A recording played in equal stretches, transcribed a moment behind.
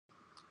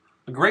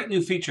A great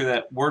new feature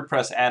that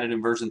WordPress added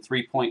in version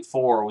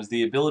 3.4 was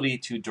the ability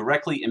to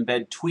directly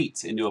embed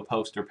tweets into a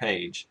post or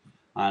page.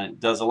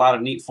 It does a lot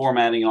of neat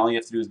formatting, and all you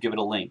have to do is give it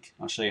a link.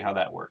 I'll show you how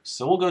that works.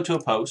 So we'll go to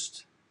a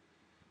post.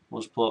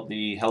 We'll just pull up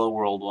the Hello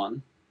World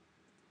one.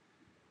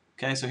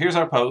 Okay, so here's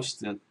our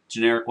post, the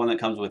generic one that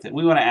comes with it.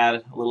 We want to add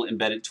a little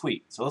embedded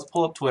tweet. So let's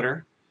pull up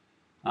Twitter,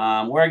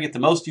 where I get the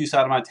most use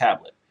out of my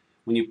tablet.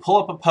 When you pull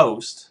up a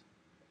post,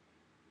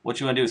 what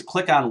you want to do is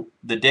click on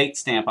the date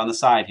stamp on the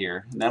side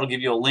here, and that'll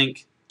give you a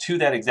link to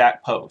that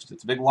exact post.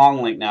 It's a big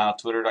long link now,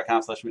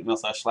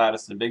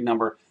 twitter.com/email/Lattice, it's a big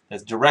number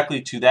that's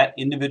directly to that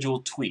individual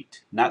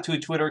tweet, not to a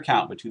Twitter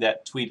account, but to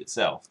that tweet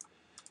itself.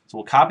 So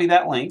we'll copy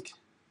that link,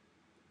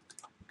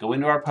 go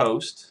into our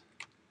post,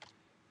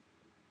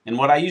 and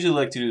what I usually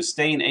like to do is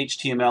stay in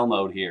HTML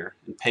mode here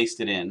and paste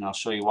it in. I'll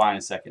show you why in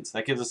a second. So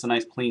that gives us a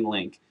nice clean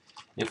link.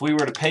 If we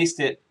were to paste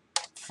it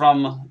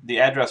from the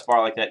address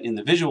bar like that in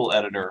the visual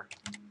editor,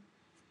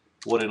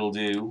 what it'll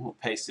do, we'll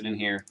paste it in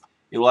here,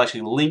 it will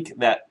actually link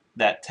that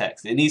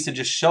text. It needs to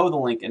just show the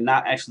link and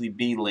not actually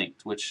be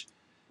linked, which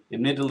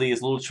admittedly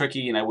is a little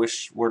tricky, and I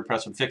wish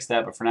WordPress would fix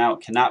that, but for now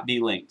it cannot be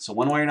linked. So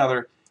one way or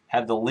another,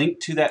 have the link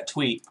to that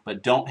tweet,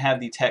 but don't have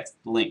the text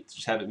linked.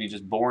 Just have it be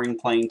just boring,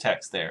 plain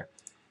text there.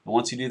 And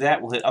once you do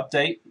that, we'll hit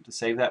update to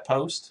save that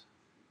post.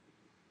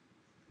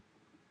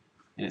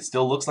 And it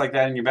still looks like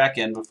that in your back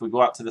end, but if we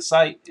go out to the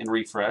site and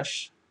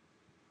refresh,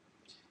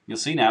 you'll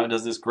see now it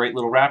does this great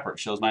little wrapper. It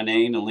shows my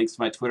name and links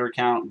to my Twitter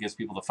account, gives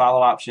people the follow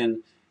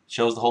option,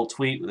 shows the whole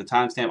tweet with a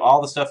timestamp, all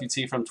the stuff you'd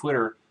see from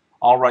Twitter,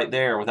 all right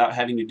there without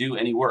having to do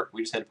any work.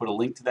 We just had to put a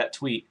link to that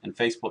tweet, and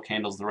Facebook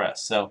handles the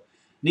rest. So,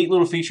 neat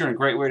little feature and a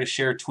great way to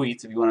share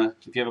tweets. If you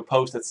have a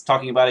post that's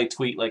talking about a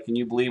tweet, like "Can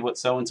you believe what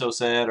so and so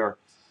said?" or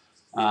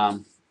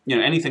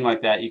anything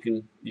like that, you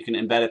can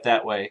embed it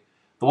that way.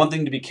 The one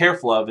thing to be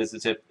careful of is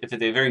if it's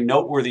a very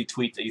noteworthy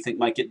tweet that you think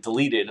might get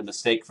deleted, a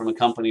mistake from a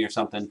company or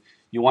something,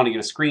 you want to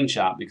get a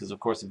screenshot, because of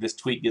course if this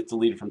tweet gets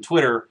deleted from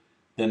Twitter,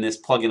 then this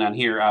plugin on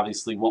here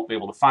obviously won't be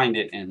able to find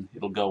it, and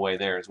it'll go away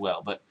there as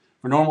well. But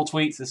for normal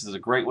tweets, this is a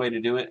great way to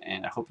do it,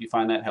 and I hope you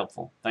find that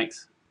helpful.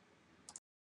 Thanks.